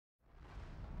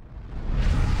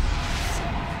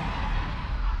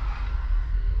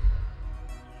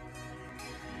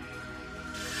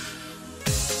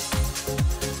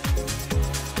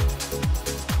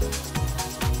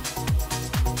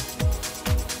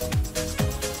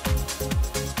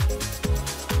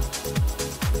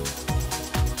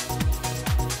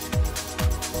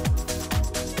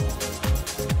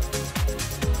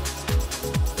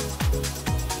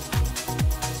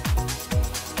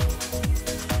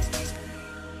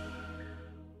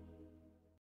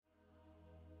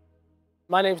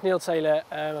My name's Neil Taylor.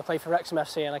 I play for Wrexham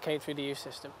FC and I came through the youth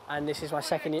system. And this is my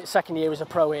second year as a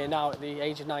pro here now at the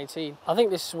age of 19. I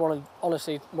think this is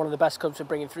honestly one of the best clubs for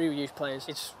bringing through youth players.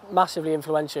 It's massively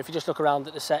influential if you just look around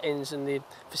at the settings and the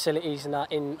facilities and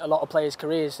that in a lot of players'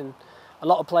 careers. And a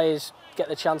lot of players get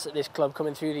the chance at this club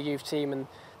coming through the youth team, and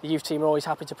the youth team are always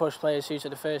happy to push players through to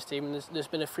the first team, and there's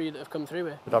been a few that have come through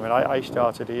here. I mean, I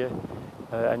started here,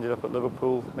 ended up at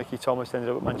Liverpool. Mickey Thomas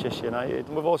ended up at Manchester United.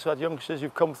 And we've also had youngsters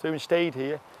who've come through and stayed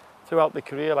here throughout their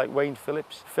career, like Wayne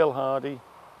Phillips, Phil Hardy,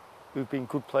 who've been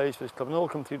good players for this club and all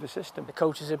come through the system. The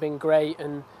coaches have been great,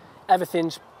 and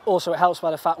everything's also, it helps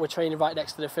by the fact we're training right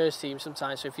next to the first team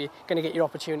sometimes, so if you're going to get your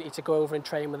opportunity to go over and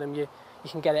train with them, you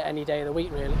can get it any day of the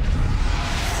week really.